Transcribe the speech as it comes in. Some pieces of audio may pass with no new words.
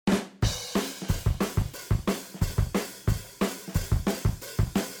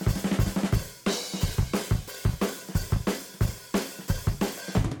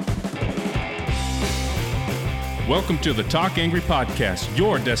Welcome to the Talk Angry Podcast,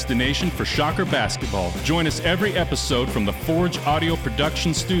 your destination for Shocker basketball. Join us every episode from the Forge Audio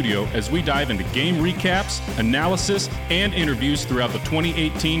Production Studio as we dive into game recaps, analysis, and interviews throughout the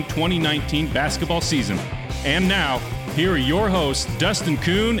 2018-2019 basketball season. And now, here are your hosts, Dustin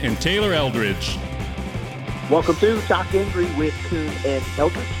Kuhn and Taylor Eldridge. Welcome to Talk Angry with Kuhn and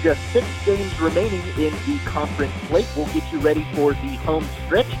Eldridge. Just 6 games remaining in the conference slate. We'll get you ready for the home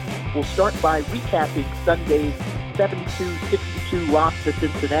stretch. We'll start by recapping Sunday's 72-62 loss to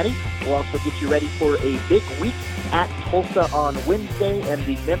Cincinnati. We'll also get you ready for a big week at Tulsa on Wednesday, and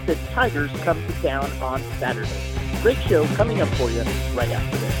the Memphis Tigers come to town on Saturday. Great show coming up for you right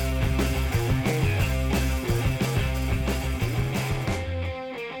after this.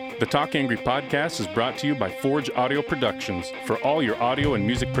 The Talk Angry Podcast is brought to you by Forge Audio Productions. For all your audio and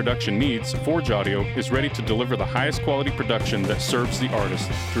music production needs, Forge Audio is ready to deliver the highest quality production that serves the artist.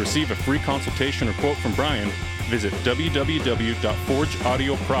 To receive a free consultation or quote from Brian, visit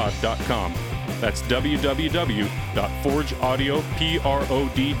www.forgeaudioprod.com. That's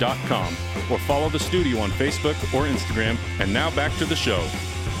www.forgeaudioprod.com. Or follow the studio on Facebook or Instagram. And now back to the show.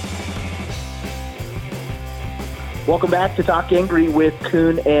 Welcome back to Talk Angry with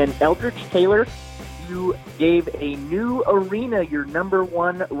Kuhn and Eldridge. Taylor, you gave a new arena your number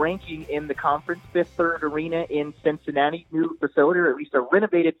one ranking in the conference, Fifth Third Arena in Cincinnati, new facility, or at least a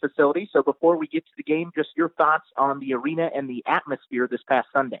renovated facility. So before we get to the game, just your thoughts on the arena and the atmosphere this past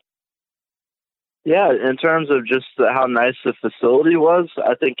Sunday. Yeah, in terms of just how nice the facility was,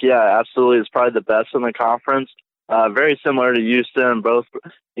 I think, yeah, absolutely, it's probably the best in the conference. Very similar to Houston, both,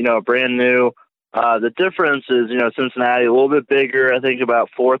 brand new. The difference is, Cincinnati a little bit bigger, I think about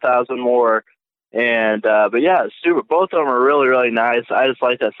 4,000 more. And, but yeah, both of them are really, really nice. I just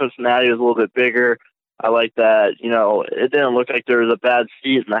like that Cincinnati was a little bit bigger. I like that, it didn't look like there was a bad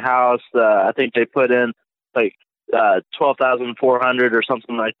seat in the house. I think they put in like 12,400 or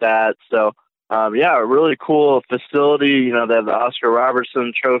something like that. So, yeah, a really cool facility. They have the Oscar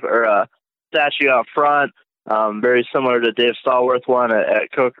Robertson trophy or statue out front, very similar to Dave Stallworth one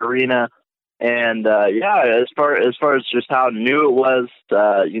at Koch Arena. And, yeah, as far as just how new it was,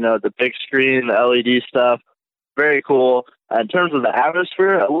 the big screen, the LED stuff, very cool. In terms of the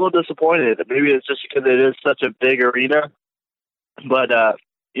atmosphere, a little disappointed. Maybe it's just because it is such a big arena. But,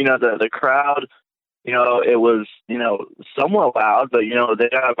 the crowd, it was, somewhat loud, but, they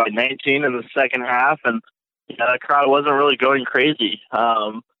got up by 19 in the second half, and, the crowd wasn't really going crazy.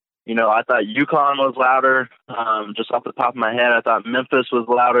 I thought UConn was louder. Just off the top of my head, I thought Memphis was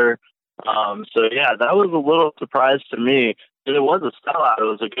louder. So yeah, that was a little surprise to me. It was a sellout. It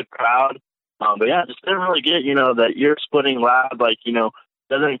was a good crowd. But yeah, just didn't really get, that ear-splitting loud,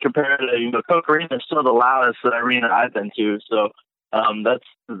 doesn't compare to, Koch Arena is still the loudest arena I've been to. So, that's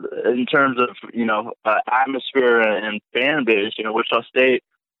in terms of, atmosphere and fan base, Wichita State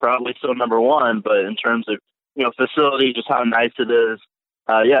probably still number one, but in terms of, facility, just how nice it is.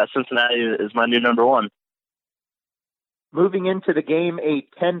 Yeah, Cincinnati is my new number one. Moving into the game, a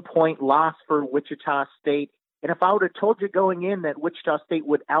 10-point loss for Wichita State. And if I would have told you going in that Wichita State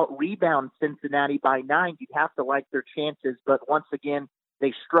would out-rebound Cincinnati by 9, you'd have to like their chances. But once again,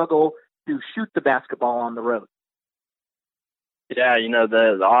 they struggle to shoot the basketball on the road. Yeah,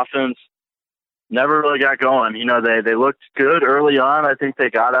 the offense never really got going. They looked good early on. I think they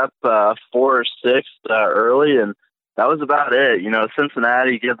got up 4 or 6 early, and that was about it.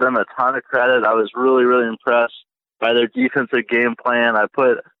 Cincinnati, give them a ton of credit. I was really, really impressed by their defensive game plan. I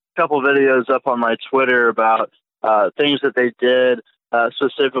put a couple videos up on my Twitter about things that they did,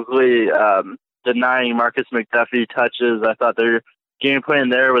 specifically denying Marcus McDuffie touches. I thought their game plan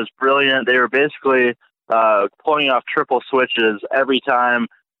there was brilliant. They were basically pulling off triple switches every time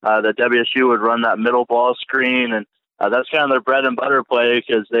that WSU would run that middle ball screen, and that's kind of their bread and butter play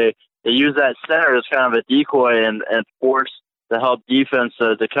because they use that center as kind of a decoy and force the help defense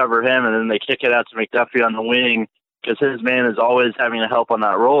to cover him, and then they kick it out to McDuffie on the wing, because his man is always having to help on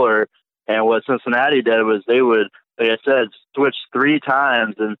that roller. And what Cincinnati did was they would, like I said, switch 3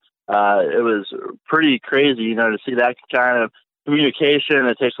 times, and it was pretty crazy, to see that kind of communication.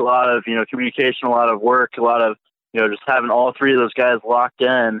 It takes a lot of, communication, a lot of work, a lot of, just having all 3 of those guys locked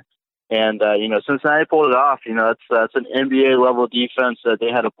in. And, Cincinnati pulled it off. That's an NBA-level defense that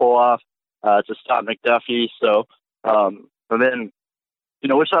they had to pull off to stop McDuffie. So, and then,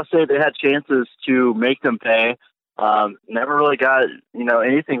 Wichita State, they had chances to make them pay. Never really got,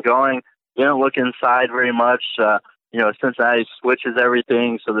 anything going. Didn't look inside very much. Cincinnati switches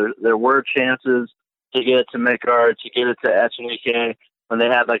everything. So there were chances to get it to Midgard, to get it to Echenike when they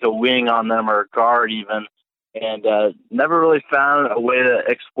had like a wing on them or a guard even. And never really found a way to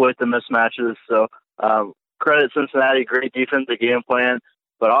exploit the mismatches. So credit Cincinnati, great defensive game plan.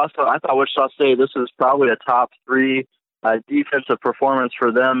 But also, I thought Wichita State, this was probably a top 3 defensive performance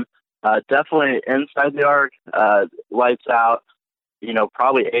for them. Definitely inside the arc, lights out,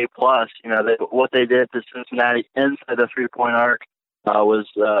 probably A+. What they did to Cincinnati inside the 3-point arc was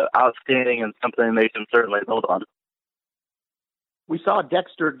outstanding and something they can certainly build on. We saw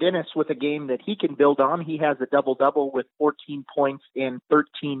Dexter Dennis with a game that he can build on. He has a double-double with 14 points and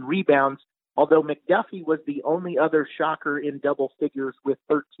 13 rebounds, although McDuffie was the only other Shocker in double figures with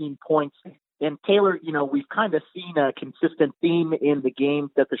 13 points. And Taylor, we've kind of seen a consistent theme in the games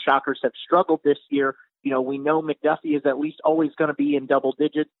that the Shockers have struggled this year. We know McDuffie is at least always going to be in double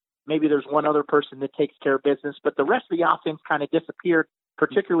digits. Maybe there's one other person that takes care of business, but the rest of the offense kind of disappeared,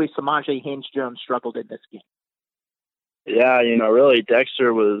 particularly Samaje Haynes-Jones struggled in this game. Yeah, really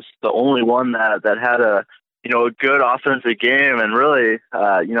Dexter was the only one that had a good offensive game, and really,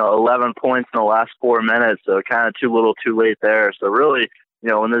 11 points in the last 4 minutes, so kind of too little too late there. So really,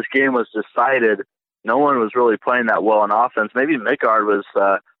 when this game was decided, no one was really playing that well on offense. Maybe Mickard was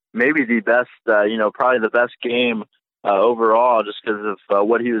maybe the best, probably the best game overall just because of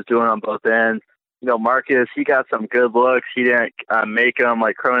what he was doing on both ends. Marcus, he got some good looks. He didn't make them,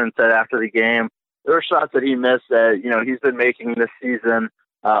 like Cronin said after the game. There were shots that he missed that, he's been making this season.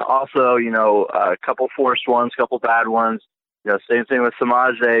 Also, a couple forced ones, couple bad ones. Same thing with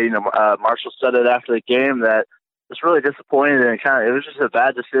Samaje. Marshall said it after the game that it's really disappointed, and it was just a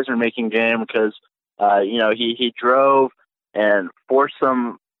bad decision-making game because, he drove and forced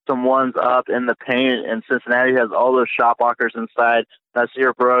some ones up in the paint, and Cincinnati has all those shot blockers inside.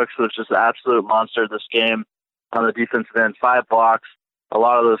 Nasir Brooks was just an absolute monster this game on the defensive end, 5 blocks. A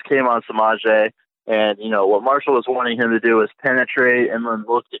lot of those came on Samaje. And, what Marshall was wanting him to do was penetrate and then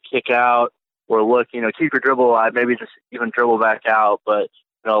look to kick out or look, keep your dribble alive, maybe just even dribble back out. But,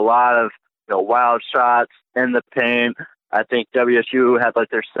 a lot of, wild shots in the paint. I think WSU had like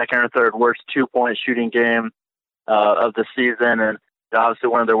their second or third worst 2-point shooting game of the season. And obviously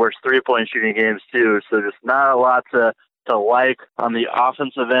one of their worst 3-point shooting games too. So just not a lot to like on the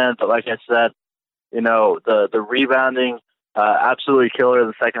offensive end. But like I said, the rebounding, absolutely killer in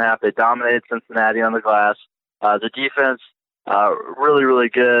the second half. They dominated Cincinnati on the glass. The defense, really, really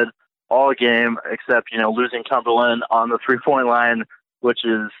good all game, except, losing Cumberland on the 3-point line, which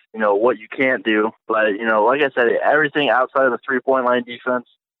is, what you can't do. But, like I said, everything outside of the 3-point line defense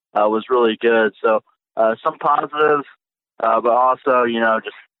was really good. So some positives, but also,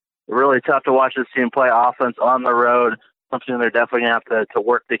 just really tough to watch this team play offense on the road, something they're definitely going to have to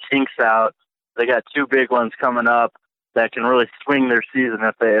work the kinks out. They got 2 big ones coming up that can really swing their season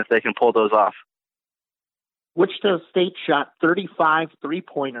if they can pull those off. Wichita State shot 35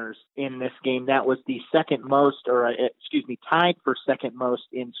 3-pointers in this game. That was the second most, tied for second most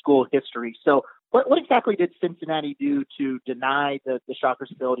in school history. So what exactly did Cincinnati do to deny the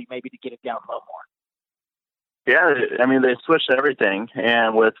Shockers' ability maybe to get it down low more? Yeah, they switched everything.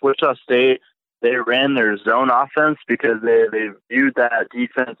 And with Wichita State, they ran their zone offense because they viewed that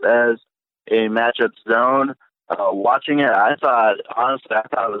defense as a matchup zone. Watching it, I thought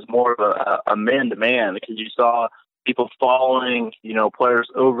it was more of a man-to-man because you saw people following, players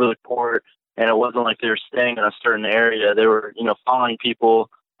over the court, and it wasn't like they were staying in a certain area. They were, following people.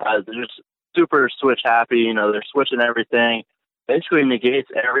 They're just super switch happy. They're switching everything. Basically negates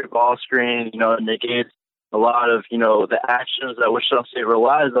every ball screen, negates a lot of, the actions that Wichita State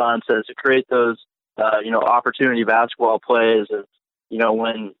relies on to create those, opportunity basketball plays. And,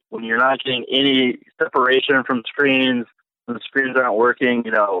 when you're not getting any separation from screens, when the screens aren't working,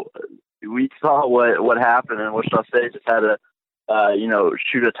 we saw what happened, and Wichita State just had to,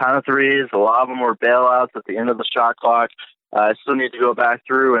 shoot a ton of threes. A lot of them were bailouts at the end of the shot clock. I still need to go back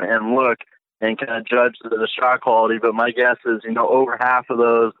through and look and kind of judge the shot quality, but my guess is, over half of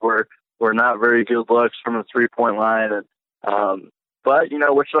those were not very good looks from the 3-point line. And, but,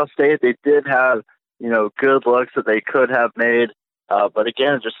 Wichita State, they did have, good looks that they could have made. But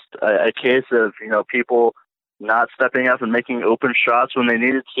again, just a case of, people not stepping up and making open shots when they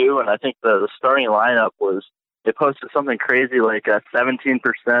needed to. And I think the starting lineup they posted something crazy like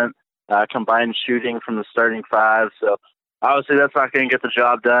 17% combined shooting from the starting 5. So obviously that's not going to get the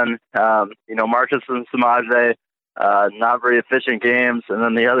job done. Marcus and Samaje, not very efficient games. And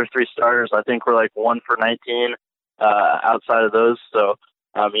then the other 3 starters, I think were like 1 for 19 outside of those. So,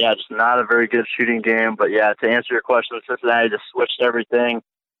 just not a very good shooting game. But, to answer your question, Cincinnati just switched everything.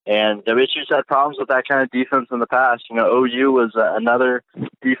 And WSU's had problems with that kind of defense in the past. OU was another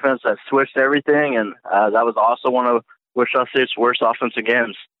defense that switched everything, and that was also one of Wichita State's worst offensive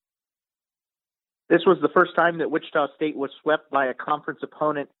games. This was the first time that Wichita State was swept by a conference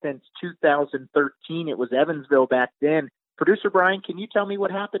opponent since 2013. It was Evansville back then. Producer Brian, can you tell me what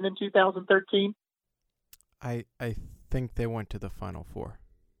happened in 2013? I think they went to the Final Four.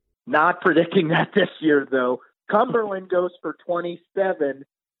 Not predicting that this year, though. Cumberland goes for 27.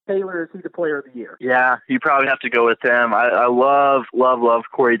 Taylor, is he the player of the year? Yeah, you probably have to go with him. I love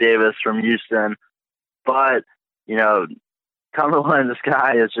Corey Davis from Houston. But, Cumberland, this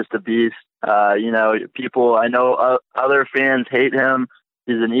guy is just a beast. People, I know other fans hate him.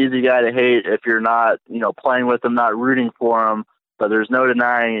 He's an easy guy to hate if you're not, playing with him, not rooting for him. But there's no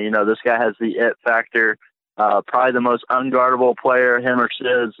denying, this guy has the it factor. Probably the most unguardable player, him or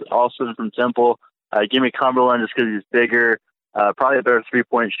Sis, also from Temple. Give me Cumberland just because he's bigger. Probably a better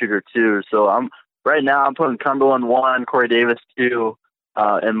three-point shooter, too. So right now I'm putting Cumberland 1, Corey Davis 2,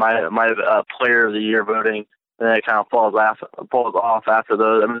 in my player of the year voting. And then it kind of falls off after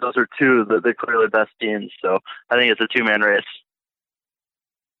those. I mean, those are two of the clearly best teams. So I think it's a two-man race.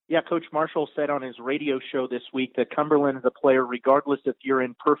 Yeah, Coach Marshall said on his radio show this week that Cumberland is a player, regardless if you're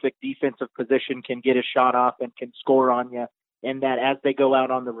in perfect defensive position, can get a shot off and can score on you. And that as they go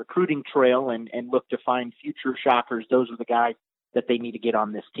out on the recruiting trail and look to find future Shockers, those are the guys that they need to get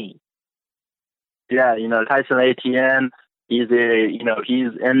on this team. Yeah, Tyson Etienne, he's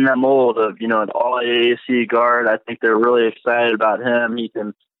in the mold of, an all AAC guard. I think they're really excited about him. He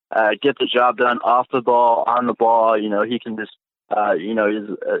can get the job done off the ball, on the ball. He can just,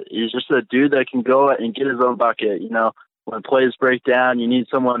 he's just a dude that can go and get his own bucket. When plays break down, you need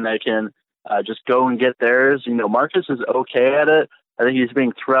someone that can just go and get theirs. Marcus is okay at it. I think he's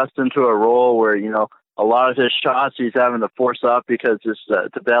being thrust into a role where, a lot of his shots he's having to force up because just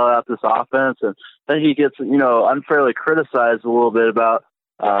to bail out this offense. And I think he gets, unfairly criticized a little bit about,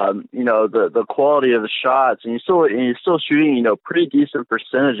 the quality of the shots. And he's still shooting, pretty decent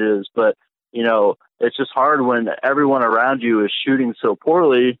percentages. But, it's just hard when everyone around you is shooting so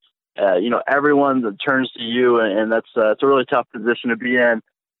poorly. Everyone that turns to you, and that's it's a really tough position to be in.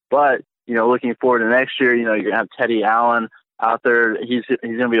 But, looking forward to next year, you're going to have Teddy Allen out there. He's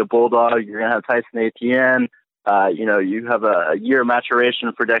going to be a bulldog. You're going to have Tyson Etienne. You have a year of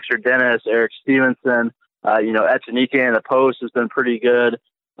maturation for Dexter Dennis, Eric Stevenson. Echenike in the post has been pretty good.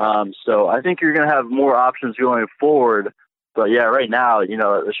 So I think you're going to have more options going forward. But yeah, right now,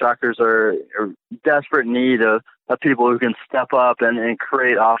 the Shockers are desperate need of people who can step up and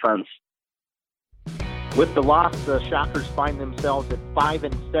create offense. With the loss, the Shockers find themselves at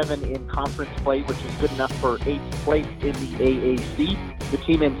 5-7 in conference play, which is good enough for 8th place in the AAC. The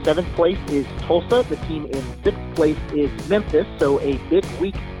team in 7th place is Tulsa. The team in 6th place is Memphis. So a big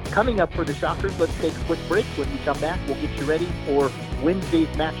week coming up for the Shockers. Let's take a quick break. When we come back, we'll get you ready for Wednesday's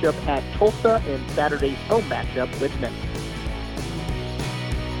matchup at Tulsa and Saturday's home matchup with Memphis.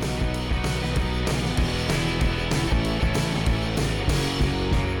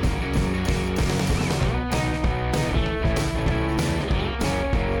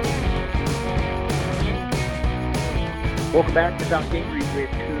 Welcome back to South Cambridge with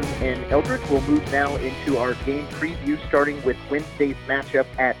Coon and Eldridge. We'll move now into our game preview, starting with Wednesday's matchup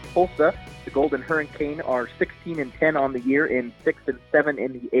at Tulsa. The Golden Hurricane are 16-10 on the year and 6-7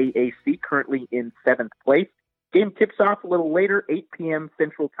 in the AAC, currently in 7th place. Game tips off a little later, 8 p.m.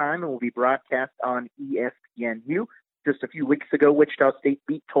 Central Time, and will be broadcast on ESPNU. Just a few weeks ago, Wichita State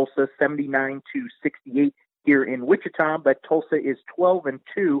beat Tulsa 79-68 here in Wichita, but Tulsa is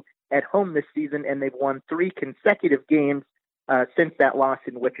 12-2 at home this season, and they've won 3 consecutive games since that loss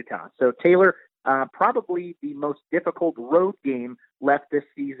in Wichita. So, Taylor, probably the most difficult road game left this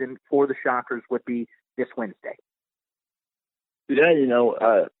season for the Shockers would be this Wednesday. Yeah,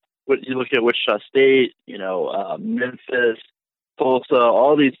 what you look at Wichita State, Memphis, Tulsa,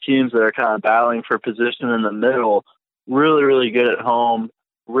 all these teams that are kind of battling for position in the middle, really, really good at home,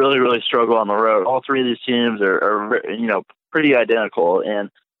 really, really struggle on the road. All 3 of these teams are pretty identical, and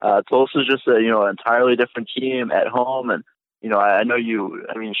Tulsa's just an entirely different team at home. And, I know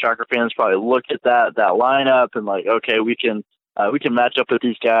Shocker fans probably look at that lineup and like, okay, we can match up with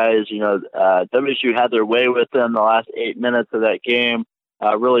these guys. WSU had their way with them the last 8 minutes of that game,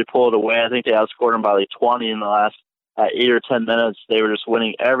 really pulled away. I think they outscored them by like 20 in the last 8 or 10 minutes. They were just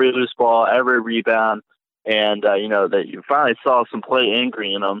winning every loose ball, every rebound. And, that you finally saw some play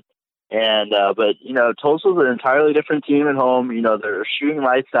angry in them. And, but Tulsa's an entirely different team at home. They're shooting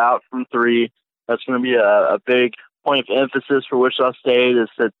lights out from 3. That's going to be a big point of emphasis for Wichita State, is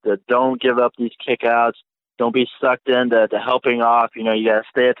that don't give up these kickouts. Don't be sucked into helping off. You got to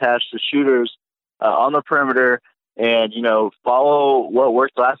stay attached to shooters on the perimeter and, follow what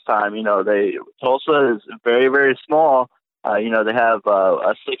worked last time. Tulsa is very, very small, They have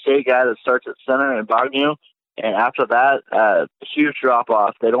a 6'8" guy that starts at center in Bognew, and after that, huge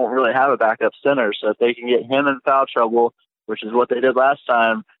drop-off. They don't really have a backup center, so if they can get him in foul trouble, which is what they did last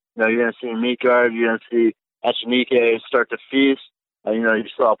time, you're going to see Meekard, you're going to see Echenike start to feast. You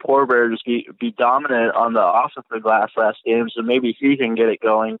saw Porber just be dominant on the offensive glass last game, so maybe he can get it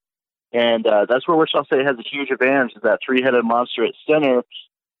going. And that's where Wichita State has a huge advantage, is that three-headed monster at center.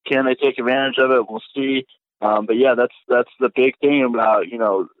 Can they take advantage of it? We'll see. But yeah, that's the big thing about,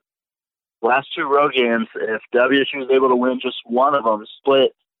 last two road games. If WSU is able to win just one of them,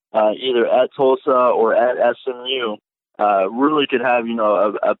 split either at Tulsa or at SMU, really could have,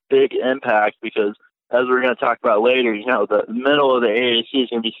 a big impact, because as we're going to talk about later, the middle of the AAC is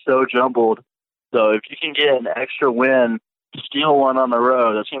going to be so jumbled. So if you can get an extra win, steal one on the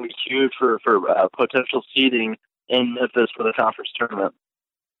road, that's going to be huge for potential seeding in Memphis for the conference tournament.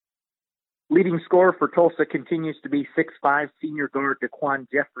 Leading scorer for Tulsa continues to be 6'5" senior guard Daquan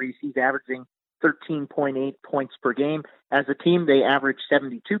Jeffries. He's averaging 13.8 points per game. As a team, they average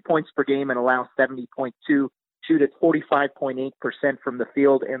 72 points per game and allow 70.2, shoot at 45.8% from the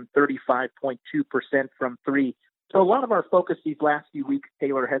field and 35.2% from three. So a lot of our focus these last few weeks,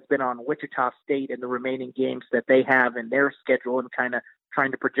 Taylor, has been on Wichita State and the remaining games that they have in their schedule, and kind of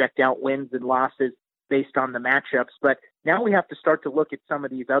trying to project out wins and losses based on the matchups. But now we have to start to look at some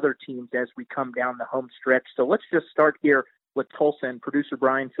of these other teams as we come down the home stretch. So let's just start here with Tulsa, and producer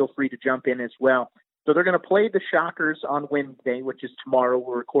Brian, feel free to jump in as well. So they're going to play the Shockers on Wednesday, which is tomorrow.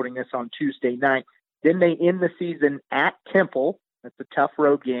 We're recording this on Tuesday night. Then they end the season at Temple. That's a tough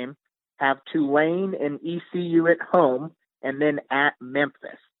road game. Have Tulane and ECU at home, and then at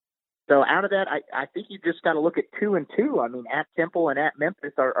Memphis. So out of that, I think you just got to look at 2-2. I mean, at Temple and at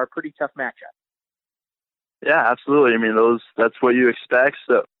Memphis are pretty tough matchups. Yeah, absolutely. I mean, that's what you expect.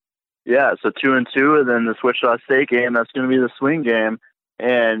 So, yeah, so 2-2, and then this Wichita State game, that's going to be the swing game.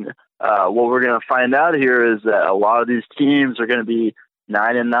 And what we're going to find out here is that a lot of these teams are going to be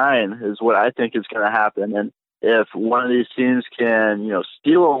 9-9 is what I think is going to happen. And if one of these teams can,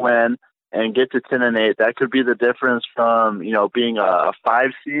 steal a win and get to 10-8, that could be the difference from, being a 5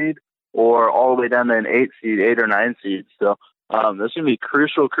 seed or all the way down to an 8 seed, 8 or 9 seed. So this is going to be a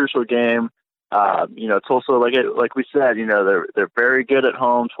crucial game. Tulsa, like we said, they're very good at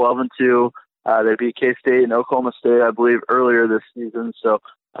home, 12-2. They beat K-State and Oklahoma State, I believe, earlier this season. So,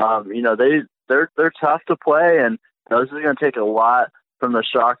 they're tough to play, and this is going to take a lot from the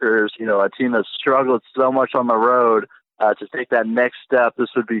Shockers. A team that's struggled so much on the road to take that next step. This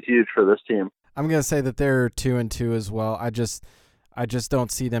would be huge for this team. I'm going to say that they're 2-2 as well. I just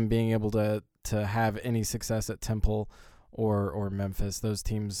don't see them being able to have any success at Temple or Memphis. Those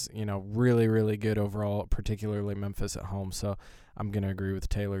teams, really, really good overall, particularly Memphis at home. So I'm going to agree with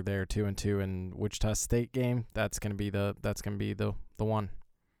Taylor there. 2-2, and Wichita State game, that's going to be the one.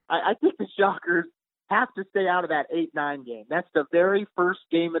 I think the Shockers have to stay out of that 8-9 game. That's the very first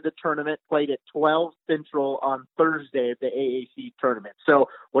game of the tournament, played at 12 Central on Thursday of the AAC tournament. So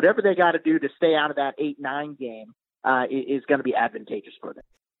whatever they got to do to stay out of that 8-9 game is going to be advantageous for them.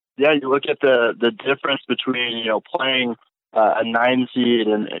 Yeah, you look at the difference between, playing a 9 seed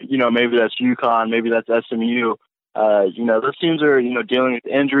and, maybe that's UConn, maybe that's SMU. Those teams are, dealing with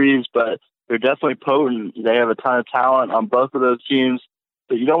injuries, but they're definitely potent. They have a ton of talent on both of those teams.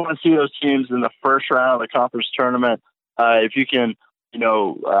 But you don't want to see those teams in the first round of the conference tournament. If you can,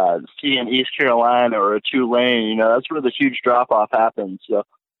 see an East Carolina or a Tulane, that's where the huge drop-off happens. So,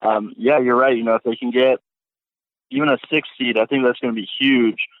 yeah, you're right. If they can get even a 6 seed, I think that's going to be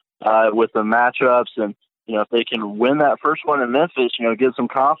huge with the matchups. And, if they can win that first one in Memphis, get some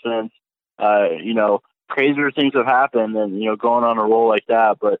confidence, crazier things have happened and, going on a roll like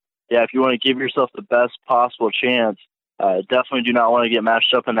that. But, yeah, if you want to give yourself the best possible chance, definitely do not want to get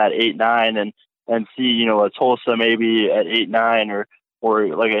matched up in that 8-9 and see, a Tulsa maybe at 8-9 or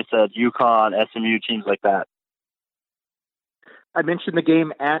like I said, UConn, SMU, teams like that. I mentioned the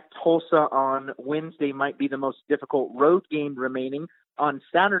game at Tulsa on Wednesday might be the most difficult road game remaining. On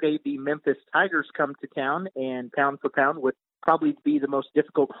Saturday, the Memphis Tigers come to town, and pound for pound would probably be the most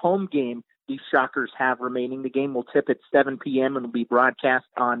difficult home game these Shockers have remaining. The game will tip at 7 p.m. and will be broadcast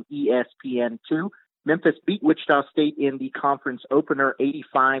on ESPN2. Memphis beat Wichita State in the conference opener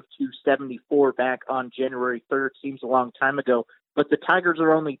 85-74 back on January 3rd. Seems a long time ago, but the Tigers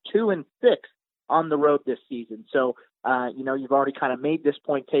are only 2-6 on the road this season. So, you've already kind of made this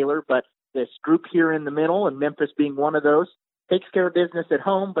point, Taylor, but this group here in the middle, and Memphis being one of those, takes care of business at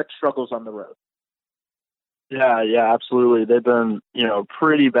home, but struggles on the road. Yeah, absolutely. They've been,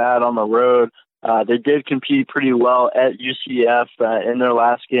 pretty bad on the road. They did compete pretty well at UCF in their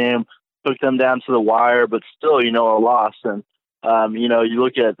last game. took them down to the wire, but still, you know, a loss. And, you know, you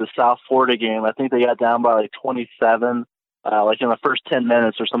look at the South Florida game, I think they got down by like 27, like in the first 10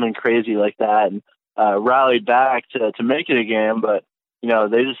 minutes or something crazy like that, and rallied back to make it a game. But, you know,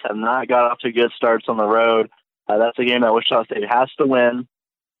 they just have not got off to good starts on the road. That's a game that Wichita State has to win.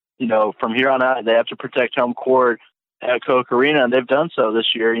 You know, from here on out, they have to protect home court at Koch Arena, and they've done so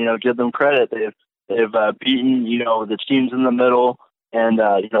this year. You know, give them credit. They've beaten, you know, the teams in the middle and,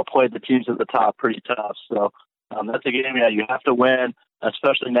 you know, played the teams at the top pretty tough. So that's a game that you have to win,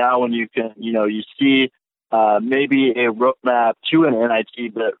 especially now when you can, you know, you see maybe a roadmap to an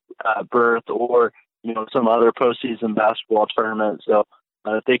NIT berth or, you know, some other postseason basketball tournament. So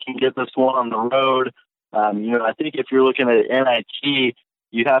if they can get this one on the road, you know, I think if you're looking at NIT,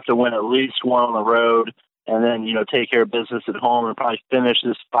 you have to win at least one on the road and then, you know, take care of business at home and probably finish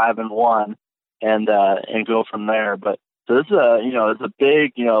this 5-1 and go from there. But so this is you know, it's a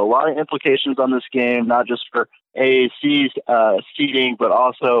big, you know, a lot of implications on this game, not just for AAC's seeding, but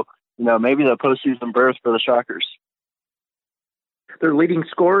also, you know, maybe the postseason berth for the Shockers. Their leading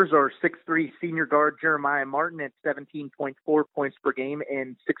scorers are 6'3" senior guard Jeremiah Martin at 17.4 points per game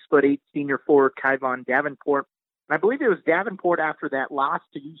and 6'8" senior forward Kyvon Davenport. And I believe it was Davenport after that loss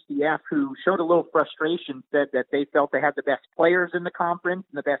to UCF who showed a little frustration, said that they felt they had the best players in the conference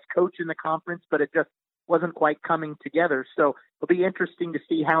and the best coach in the conference, but it just wasn't quite coming together. So it'll be interesting to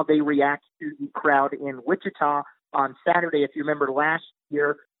see how they react to the crowd in Wichita on Saturday. If you remember last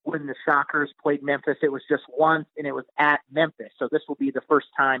year when the Shockers played Memphis, it was just once, and it was at Memphis. So this will be the first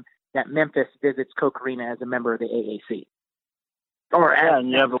time that Memphis visits Koch Arena as a member of the AAC. Or yeah, as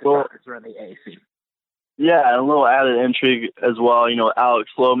and you have a the little, Shockers are in the AAC. Yeah, and a little added intrigue as well. You know,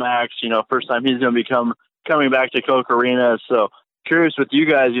 Alex Lomax, you know, first time he's going to be coming back to Koch Arena. So curious with you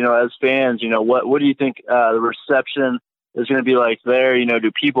guys, you know, as fans, you know, what do you think the reception is going to be like there? You know,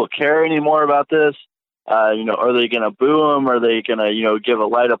 do people care anymore about this? You know, are they going to boo him? Are they going to, you know, give a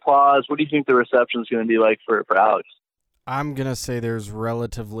light applause? What do you think the reception is going to be like for Alex? I'm going to say there's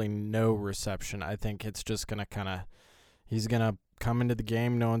relatively no reception. I think it's just going to he's going to come into the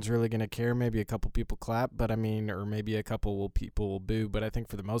game. No one's really going to care. Maybe a couple people clap, but I mean, or maybe a couple people will boo. But I think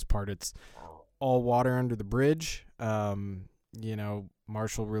for the most part, it's all water under the bridge. You know,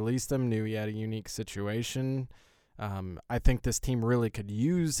 Marshall released him, knew he had a unique situation. I think this team really could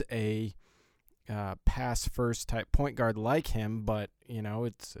use a pass first type point guard like him, but you know,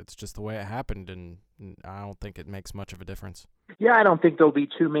 it's just the way it happened, and I don't think it makes much of a difference. Yeah, I don't think there'll be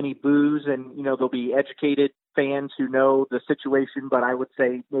too many boos, and you know, there'll be educated fans who know the situation, but I would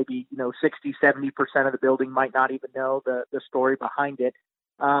say maybe, you know, 60-70% of the building might not even know the story behind it.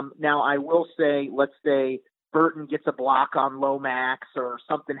 Now I will say, let's say Burton gets a block on Lomax or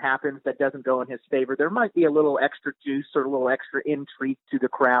something happens that doesn't go in his favor, there might be a little extra juice or a little extra intrigue to the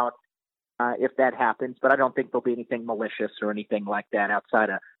crowd if that happens, but I don't think there'll be anything malicious or anything like that outside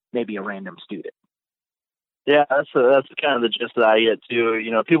of maybe a random student. Yeah, that's kind of the gist that I get too. You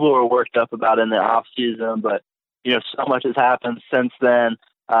know, people were worked up about it in the off season, but you know, so much has happened since then.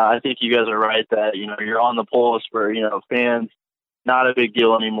 I think you guys are right that, you know, you're on the pulse for, you know, fans, not a big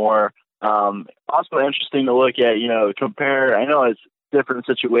deal anymore. Also interesting to look at, you know, compare. I know it's different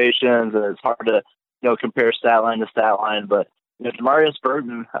situations and it's hard to, you know, compare stat line to stat line, but you know, Jamarius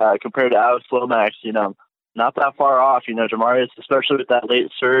Burton compared to Alex Lomax, you know, not that far off. You know, Jamarius, especially with that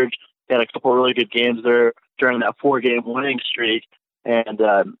late surge, had a couple of really good games there during that 4-game winning streak. And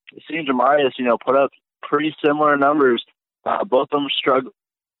seeing Jamarius, you know, put up pretty similar numbers, both of them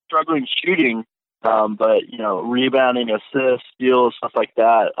struggling shooting, but, you know, rebounding, assists, steals, stuff like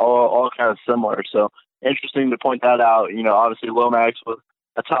that, all kind of similar. So interesting to point that out. You know, obviously Lomax was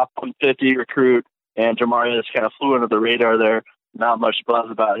a top 150 recruit, and Jamarius kind of flew under the radar there. Not much buzz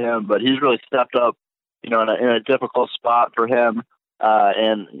about him, but he's really stepped up, you know, in a difficult spot for him.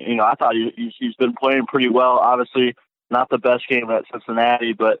 And, you know, I thought he's been playing pretty well. Obviously, not the best game at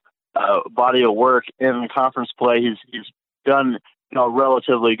Cincinnati, but body of work in conference play, he's done, you know, a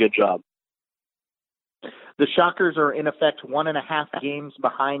relatively good job. The Shockers are, in effect, 1.5 games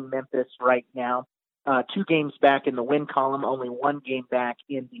behind Memphis right now. 2 games back in the win column, only 1 game back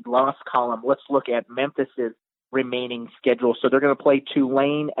in the loss column. Let's look at Memphis's remaining schedule. So they're going to play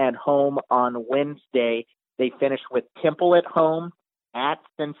Tulane at home on Wednesday. They finish with Temple at home, at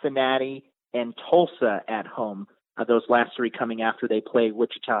Cincinnati, and Tulsa at home. Those last 3 coming after they play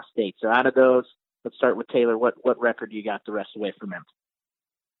Wichita State. So out of those, let's start with Taylor. What record do you got the rest of the way for Memphis?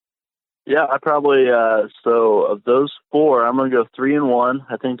 Yeah, I probably so of those 4, I'm going to go 3-1.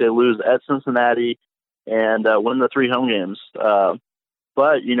 I think they lose at Cincinnati and win the 3 home games.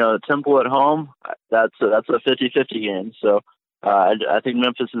 But you know, Temple at home, that's a 50-50 game. So I think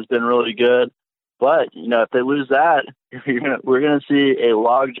Memphis has been really good. But, if they lose that, we're going to see a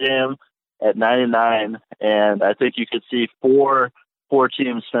logjam at 9-9, and I think you could see four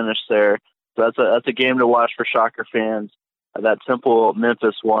teams finish there. So that's a game to watch for Shocker fans. That Temple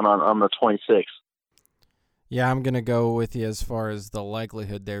Memphis one on the 26th. Yeah, I'm going to go with you as far as the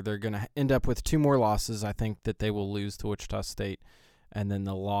likelihood there. They're going to end up with 2 more losses. I think that they will lose to Wichita State and then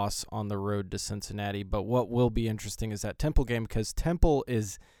the loss on the road to Cincinnati. But what will be interesting is that Temple game, because Temple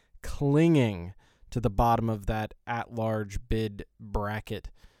is clinging to the bottom of that at-large bid bracket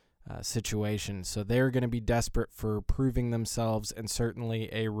situation. So they're going to be desperate for proving themselves, and certainly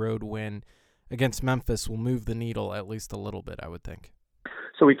a road win against Memphis will move the needle at least a little bit, I would think.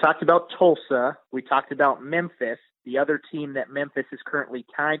 So we talked about Tulsa. We talked about Memphis. The other team that Memphis is currently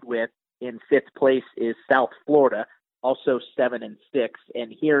tied with in 5th place is South Florida, also 7-6.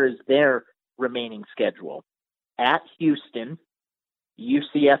 And here is their remaining schedule. At Houston,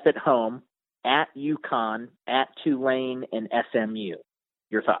 UCF at home, at UConn, at Tulane, and SMU.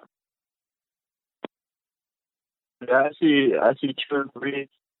 Your thoughts? Yeah, I see 2 and 3.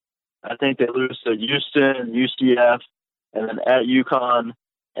 I think they lose to Houston, UCF, and then at UConn,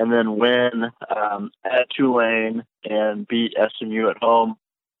 and then win at Tulane and beat SMU at home.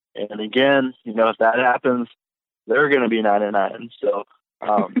 And again, if that happens, they're going to be 9-9. So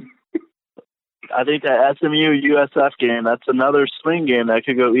I think that SMU USF game, that's another swing game that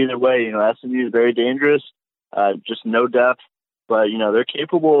could go either way. SMU is very dangerous, just no depth, but they're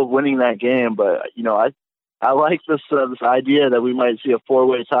capable of winning that game. But I like this idea that we might see a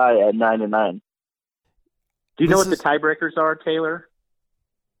 4-way tie at 9-9. Do you know what the tiebreakers are, Taylor?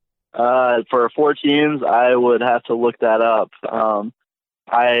 For 4 teams, I would have to look that up.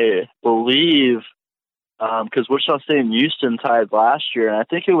 I believe because Wichita State and Houston tied last year, and I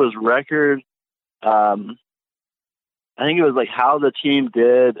think it was record. I think it was like how the team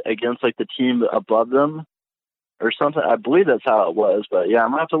did against like the team above them or something. I believe that's how it was, but yeah,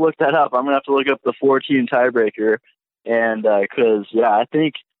 I'm gonna have to look that up. I'm gonna have to look up the 4-team tiebreaker, and because I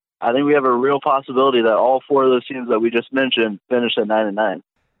think we have a real possibility that all 4 of those teams that we just mentioned finish at 9-9.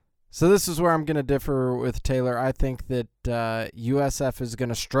 So this is where I'm going to differ with Taylor. I think that USF is going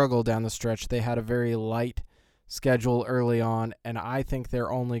to struggle down the stretch. They had a very light schedule early on, and I think they're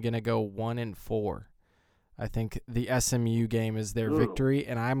only going to go 1-4. I think the SMU game is their victory,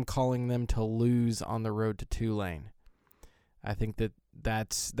 and I'm calling them to lose on the road to Tulane. I think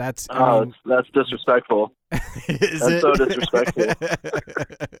that's that's disrespectful. That's so disrespectful.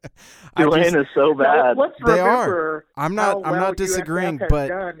 Tulane is so bad. Let's remember I'm not disagreeing, USF has but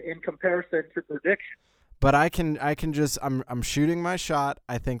done in comparison to prediction. But I'm shooting my shot.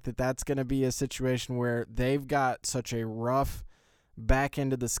 I think that's going to be a situation where they've got such a rough back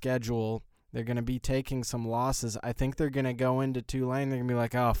end of the schedule. They're going to be taking some losses. I think they're going to go into Tulane. They're going to be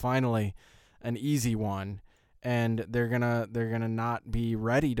like, oh, finally, an easy one. And they're gonna not be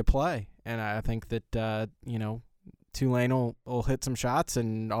ready to play, and I think that Tulane will hit some shots,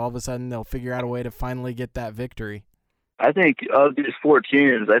 and all of a sudden they'll figure out a way to finally get that victory. I think of these 4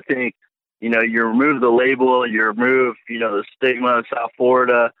 teams, I think you remove the label, you remove the stigma of South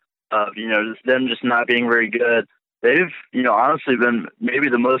Florida of just them just not being very good. They've honestly been maybe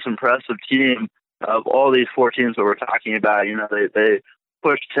the most impressive team of all these 4 teams that we're talking about. They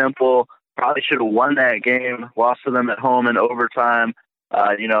pushed Temple. Probably should have won that game, lost to them at home in overtime.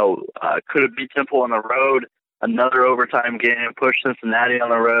 Could have beat Temple on the road, another overtime game, pushed Cincinnati on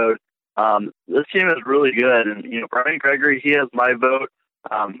the road. This team is really good. And, Brian Gregory, he has my vote.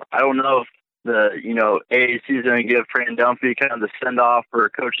 I don't know if the, AAC is going to give Fran Dunphy kind of the send-off for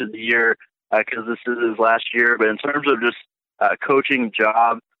Coach of the Year because this is his last year. But in terms of just coaching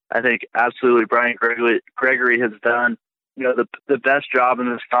job, I think absolutely Brian Gregory has done the best job in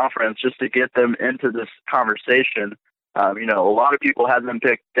this conference just to get them into this conversation. A lot of people had them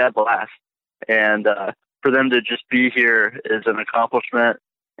picked dead last, and for them to just be here is an accomplishment.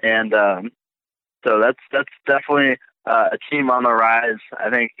 And so that's definitely a team on the rise.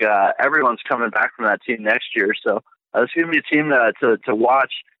 I think everyone's coming back from that team next year. So it's going to be a team to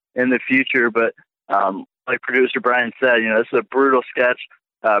watch in the future. But like producer Brian said, this is a brutal stretch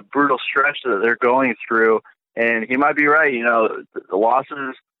that they're going through. And he might be right. The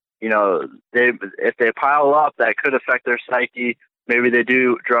losses, if they pile up, that could affect their psyche. Maybe they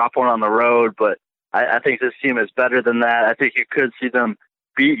do drop one on the road, but I think this team is better than that. I think you could see them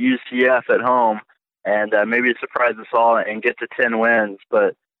beat UCF at home and maybe surprise us all and get to 10 wins.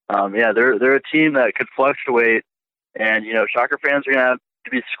 But they're a team that could fluctuate. And Shocker fans are going to have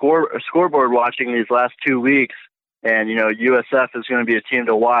to be scoreboard watching these last 2 weeks. And USF is going to be a team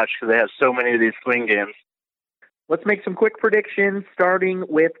to watch because they have so many of these swing games. Let's make some quick predictions, starting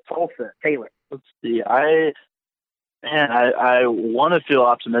with Tulsa. Taylor. Let's see. I want to feel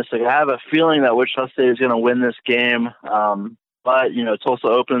optimistic. I have a feeling that Wichita State is going to win this game, but Tulsa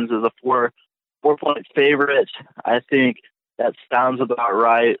opens as a 4-point favorite. I think that sounds about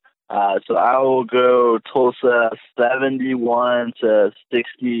right. So I will go Tulsa 71-66.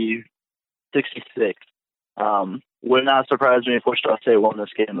 Would not surprise me if Wichita State won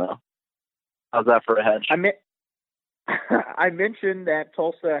this game, though. How's that for a hedge? I mentioned that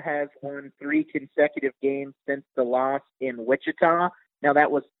Tulsa has won 3 consecutive games since the loss in Wichita. Now,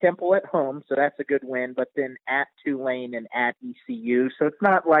 that was Temple at home, so that's a good win, but then at Tulane and at ECU. So it's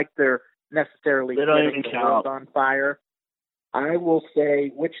not like they're necessarily setting the world on fire. I will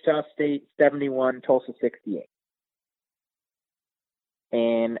say Wichita State 71, Tulsa 68.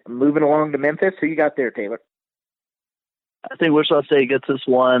 And moving along to Memphis, who you got there, Taylor? I think Wichita State gets this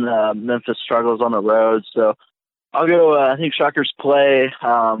one. Memphis struggles on the road, so I'll go, I think Shockers play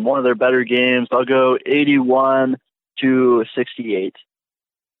one of their better games. I'll go 81-68.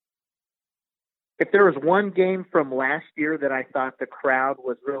 If there was one game from last year that I thought the crowd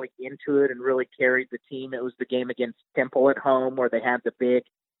was really into it and really carried the team, it was the game against Temple at home where they had the big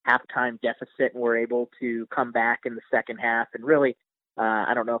halftime deficit and were able to come back in the second half. And really,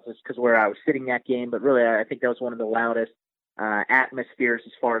 I don't know if it's because where I was sitting that game, but really I think that was one of the loudest atmospheres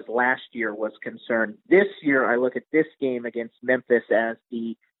as far as last year was concerned. This year, I look at this game against Memphis as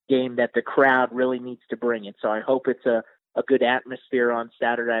the game that the crowd really needs to bring it. So I hope it's a good atmosphere on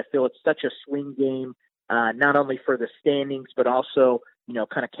Saturday. I feel it's such a swing game, not only for the standings, but also,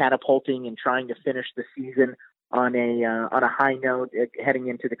 kind of catapulting and trying to finish the season on a high note heading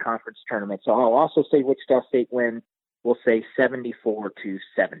into the conference tournament. So I'll also say Wichita State wins. We'll say 74-70.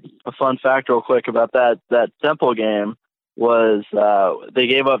 A fun fact real quick about that Temple game was they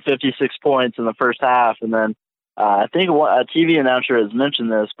gave up 56 points in the first half, and then I think a TV announcer has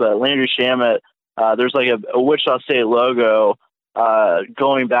mentioned this, but Landry Shamet, there's like a Wichita State logo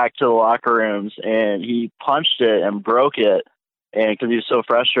going back to the locker rooms, and he punched it and broke it, and because he was so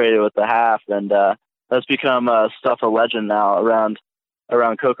frustrated with the half, and that's become stuff of legend now around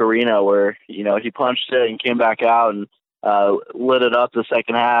Koch Arena, where he punched it and came back out and lit it up the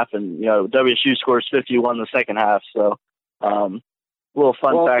second half, and WSU scores 51 in the second half, so. Little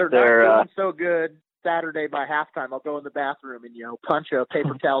fun fact there. Not doing so good Saturday by halftime, I'll go in the bathroom and punch a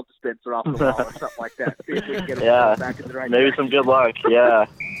paper towel dispenser off the wall or something like that. See if we can get them back in the right maybe direction. Some good luck. Yeah.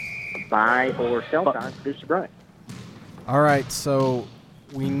 Buy or sell time, producer Brian. All right, so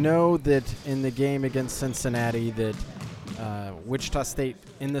we know that in the game against Cincinnati that Wichita State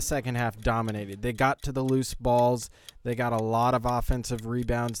in the second half dominated. They got to the loose balls. They got a lot of offensive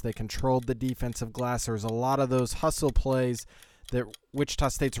rebounds. They controlled the defensive glass. There was a lot of those hustle plays that Wichita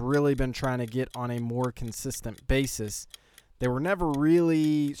State's really been trying to get on a more consistent basis. They were never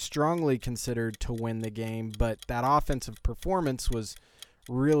really strongly considered to win the game, but that offensive performance was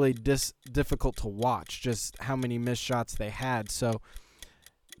really difficult to watch, just how many missed shots they had. So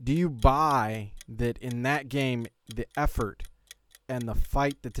do you buy that in that game, the effort and the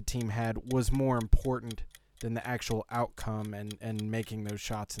fight that the team had was more important than the actual outcome and making those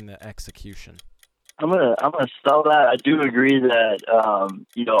shots and the execution? I'm gonna sell that. I do agree that I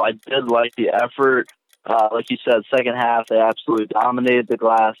did like the effort. Like you said, second half they absolutely dominated the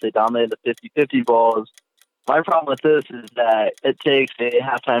glass. They dominated the 50-50 balls. My problem with this is that it takes a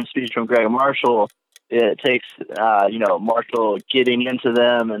halftime speech from Greg Marshall. It takes Marshall getting into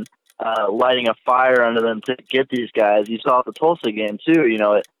them and lighting a fire under them to get these guys. You saw at the Tulsa game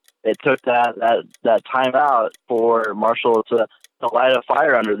too. It took that timeout for Marshall to light a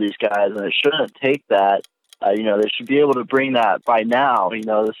fire under these guys, and it shouldn't take that. They should be able to bring that by now.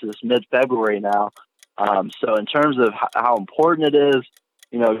 This is mid-February now. So in terms of how important it is,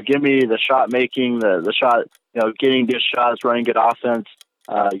 give me the shot making, the shot, getting good shots, running good offense.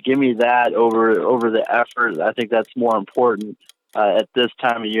 Give me that over the effort. I think that's more important at this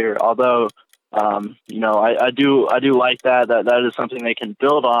time of year. Although, I do like that is something they can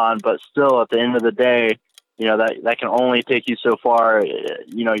build on, but still at the end of the day, that can only take you so far.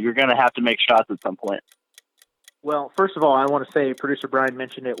 You're going to have to make shots at some point. Well, first of all, I want to say producer Brian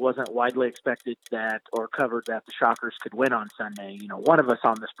mentioned it wasn't widely expected or covered that the Shockers could win on Sunday. One of us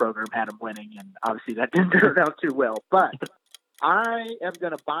on this program had them winning, and obviously that didn't turn out too well. But I am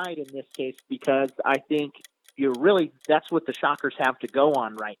going to buy it in this case because I think that's what the Shockers have to go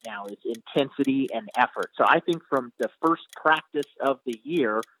on right now is intensity and effort. So I think from the first practice of the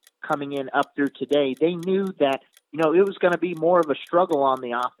year coming in up through today, they knew that, it was going to be more of a struggle on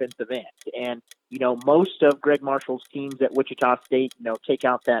the offensive end. And, most of Greg Marshall's teams at Wichita State, take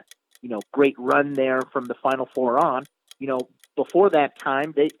out that great run there from the Final Four on. Before that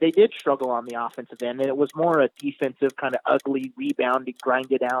time, they did struggle on the offensive end, and it was more a defensive kind of ugly, rebounding,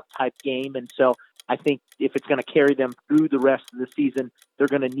 grinded out type game. And so I think if it's going to carry them through the rest of the season, they're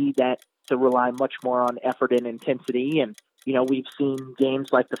going to need that to rely much more on effort and intensity. And, we've seen games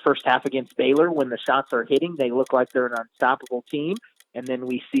like the first half against Baylor when the shots are hitting, they look like they're an unstoppable team. And then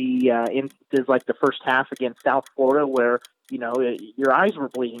we see instances like the first half against South Florida where, your eyes were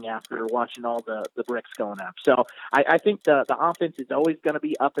bleeding after watching all the bricks going up. So I think the offense is always going to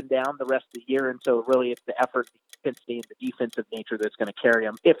be up and down the rest of the year. And so really it's the effort, the intensity, and the defensive nature that's going to carry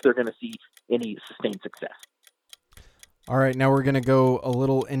them if they're going to see any sustained success. All right, now we're going to go a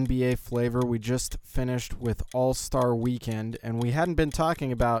little NBA flavor. We just finished with All-Star Weekend, and we hadn't been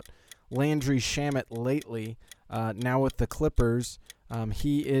talking about Landry Shamet lately. Now with the Clippers,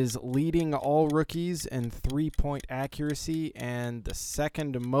 he is leading all rookies in three-point accuracy and the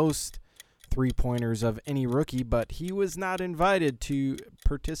second most three-pointers of any rookie, but he was not invited to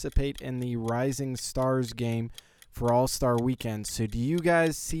participate in the Rising Stars game for All-Star Weekend. So do you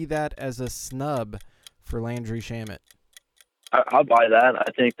guys see that as a snub for Landry Shamet? I'll buy that. I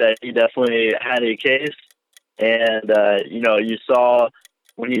think that he definitely had a case. And, you saw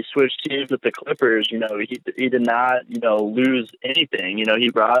when he switched teams with the Clippers, he did not, lose anything. He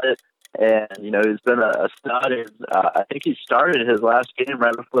brought it, and, he's been a stud. I think he started his last game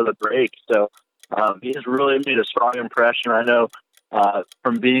right before the break. So he's really made a strong impression. I know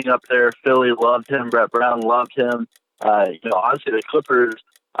from being up there, Philly loved him. Brett Brown loved him. Honestly, the Clippers,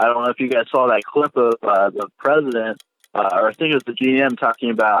 I don't know if you guys saw that clip of the president, or I think it was the GM talking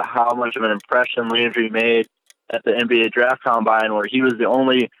about how much of an impression Landry made at the NBA Draft Combine, where he was the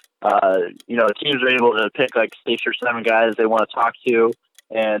only, teams are able to pick like 6 or 7 guys they want to talk to,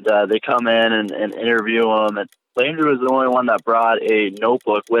 and they come in and interview them. And Landry was the only one that brought a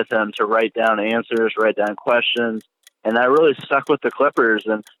notebook with him to write down answers, write down questions, and that really stuck with the Clippers.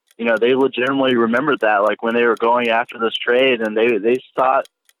 And, they legitimately remembered that, like when they were going after this trade, and they sought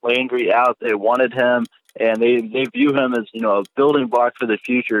Landry out. They wanted him, and they view him as, a building block for the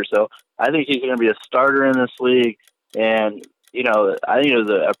future. So I think he's going to be a starter in this league. And, I think it was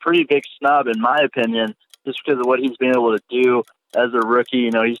a pretty big snub, in my opinion, just because of what he's been able to do as a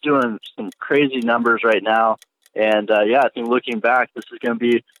rookie. He's doing some crazy numbers right now. And, I think looking back, this is going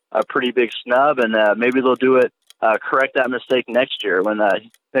to be a pretty big snub, and maybe they'll do it, correct that mistake next year when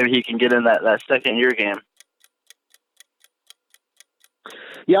maybe he can get in that second-year game.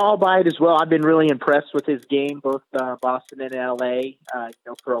 Yeah, I'll buy it as well. I've been really impressed with his game, both Boston and LA.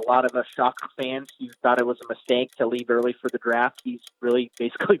 For a lot of us Shocker fans who thought it was a mistake to leave early for the draft, he's really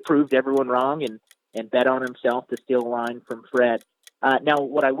basically proved everyone wrong and bet on himself to steal a line from Fred. Now,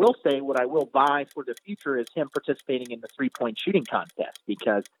 what I will buy for the future is him participating in the three-point shooting contest,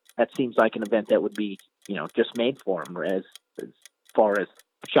 because that seems like an event that would be, just made for him as far as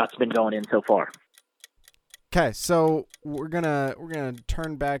shots been going in so far. Okay, so we're gonna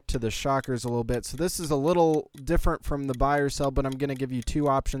turn back to the Shockers a little bit. So this is a little different from the buy or sell, but I'm gonna give you 2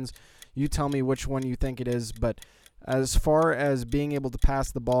 options. You tell me which one you think it is. But as far as being able to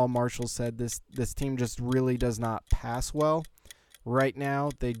pass the ball, Marshall said this team just really does not pass well right now.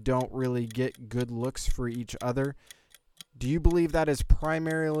 They don't really get good looks for each other. Do you believe that is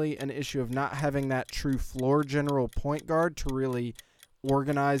primarily an issue of not having that true floor general point guard to really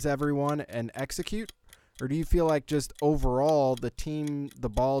organize everyone and execute? Or do you feel like just overall the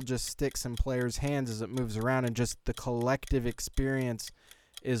ball just sticks in players' hands as it moves around, and just the collective experience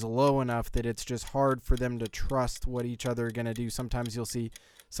is low enough that it's just hard for them to trust what each other are going to do? Sometimes you'll see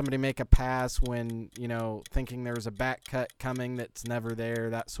somebody make a pass when, thinking there's a back cut coming that's never there,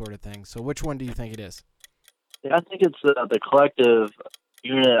 that sort of thing. So which one do you think it is? Yeah, I think it's the collective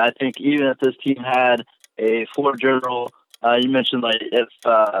unit. I think even if this team had a floor general, you mentioned like if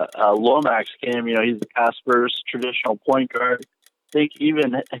Lomax came, he's the pass first traditional point guard. I think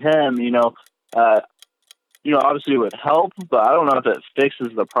even him, obviously it would help, but I don't know if it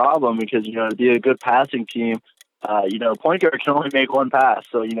fixes the problem, because to be a good passing team, point guard can only make one pass.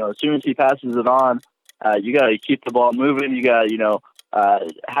 So as soon as he passes it on, you got to keep the ball moving. You got to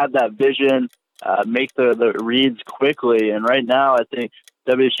have that vision, make the reads quickly. And right now, I think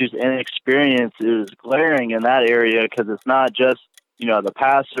WSU's inexperience is glaring in that area, because it's not just, the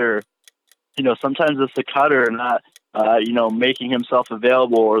passer. Sometimes it's the cutter not, making himself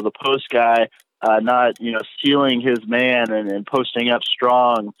available, or the post guy not, sealing his man and posting up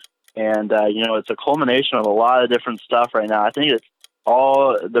strong. And, it's a culmination of a lot of different stuff right now. I think it's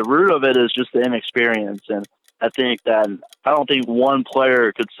all, the root of it is just the inexperience. And I think that, I don't think one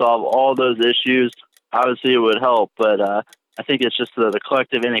player could solve all those issues. Obviously it would help, but I think it's just the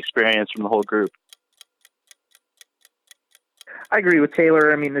collective inexperience from the whole group. I agree with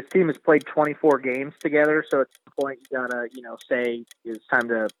Taylor. I mean, this team has played 24 games together, so at some point you gotta, say it's time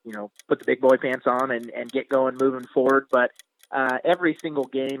to, put the big boy pants on and get going, moving forward. But every single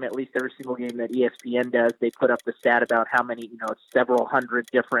game, at least every single game that ESPN does, they put up the stat about how many, several hundred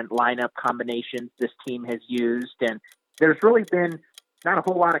different lineup combinations this team has used, and there's really been not a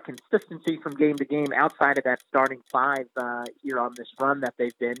whole lot of consistency from game to game outside of that starting five here on this run that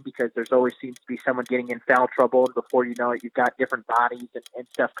they've been, because there's always seems to be someone getting in foul trouble, and before you know it, you've got different bodies and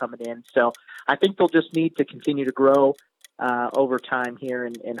stuff coming in. So I think they'll just need to continue to grow over time here,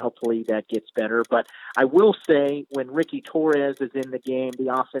 and hopefully that gets better. But I will say, when Ricky Torres is in the game,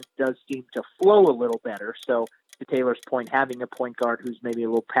 the offense does seem to flow a little better. So to Taylor's point, having a point guard who's maybe a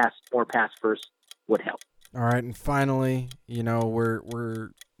little more pass first would help. All right, and finally,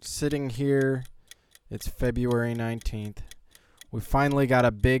 we're sitting here. It's February 19th. We finally got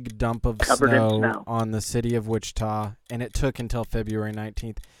a big dump of snow on the city of Wichita, and it took until February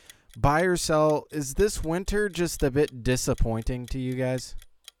 19th. Buy or sell, is this winter just a bit disappointing to you guys?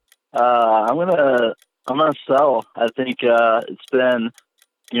 I'm gonna sell. I think it's been,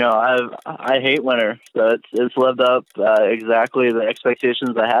 I hate winter, so it's lived up exactly the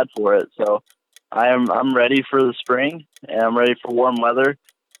expectations I had for it. So I'm ready for the spring, and I'm ready for warm weather.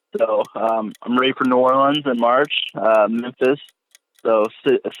 So I'm ready for New Orleans in March, Memphis. So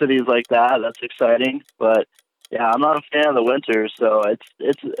cities like that's exciting. But yeah, I'm not a fan of the winter, so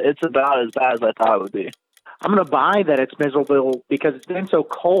it's about as bad as I thought it would be. I'm going to buy that it's miserable because it's been so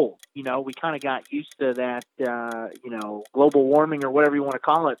cold. We kind of got used to that, global warming or whatever you want to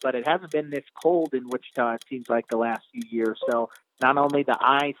call it, but it hasn't been this cold in Wichita, it seems like, the last few years. So not only the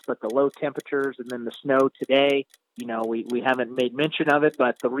ice, but the low temperatures and then the snow today. We haven't made mention of it,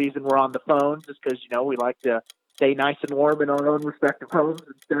 but the reason we're on the phones is because, we like to stay nice and warm in our own respective homes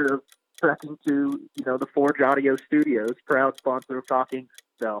instead of trekking to, the Forge Audio Studios, proud sponsor of Talking.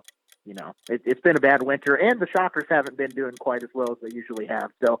 So, it's been a bad winter, and the Shockers haven't been doing quite as well as they usually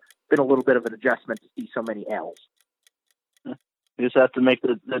have. So it's been a little bit of an adjustment to see so many L's. You just have to make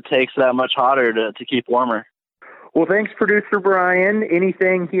the takes that much hotter to keep warmer. Well, thanks, Producer Brian.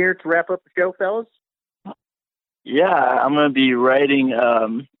 Anything here to wrap up the show, fellas? Yeah, I'm going to be writing.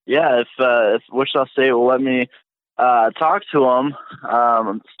 If Wichita State will let me talk to them,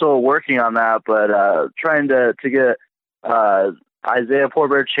 I'm still working on that, but trying to get Isaiah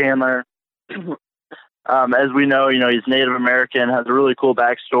Poor Chandler. As we know, he's Native American, has a really cool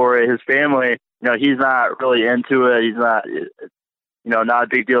backstory. His family, he's not really into it. He's not, not a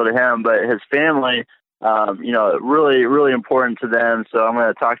big deal to him, but his family, really, really important to them. So I'm going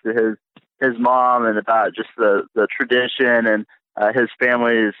to talk to his mom and about just the tradition and his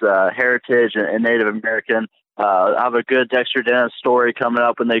family's heritage and Native American. I have a good Dexter Dennis story coming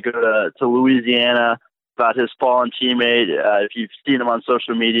up when they go to Louisiana about his fallen teammate. If you've seen him on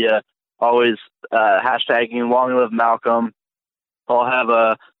social media, always hashtagging Long Live Malcolm. I'll have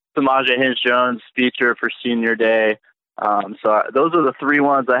a Samaje Hinch-Jones feature for Senior Day. So those are the three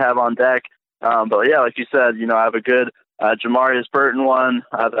ones I have on deck. But yeah, like you said, I have a good Jamarius Burton one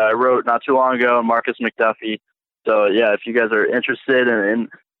that I wrote not too long ago, and Marcus McDuffie. So yeah, if you guys are interested in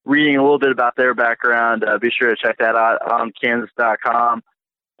reading a little bit about their background, be sure to check that out on Kansas.com.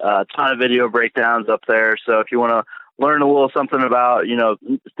 A ton of video breakdowns up there. So if you want to learn a little something about,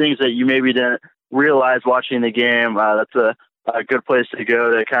 things that you maybe didn't realize watching the game, that's a good place to go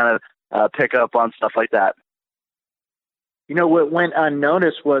to kind of pick up on stuff like that. What went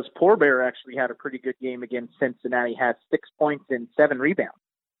unnoticed was Poor Bear actually had a pretty good game against Cincinnati, had 6 points and 7 rebounds.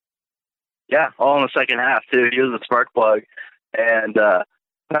 Yeah, all in the second half, too. He was a spark plug. And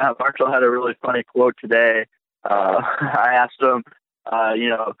Marshall had a really funny quote today. I asked him,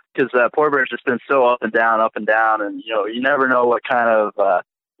 because Poor Bear's just been so up and down, and you never know what kind of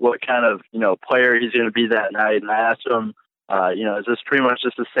player he's going to be that night. And I asked him, is this pretty much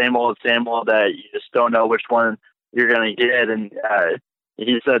just the same old that you just don't know which one you're going to get? And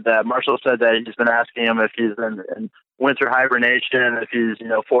he said that Marshall said that he's been asking him if he's in winter hibernation, if he's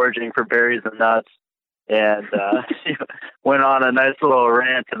foraging for berries and nuts, and he went on a nice little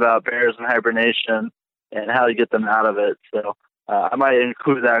rant about bears and hibernation and how to get them out of it. So I might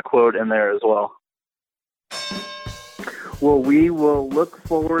include that quote in there as well. Well, we will look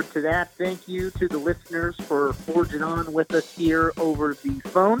forward to that. Thank you to the listeners for forging on with us here over the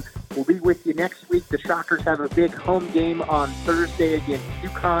phone. We'll be with you next week. The Shockers have a big home game on Thursday against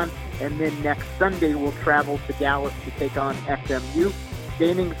UConn, and then next Sunday we'll travel to Dallas to take on SMU.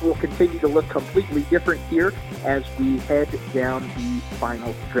 Standings will continue to look completely different here as we head down the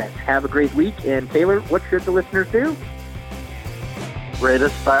final stretch. Have a great week. And Taylor, what should the listeners do? Rate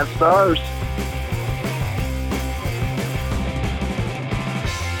us 5 stars.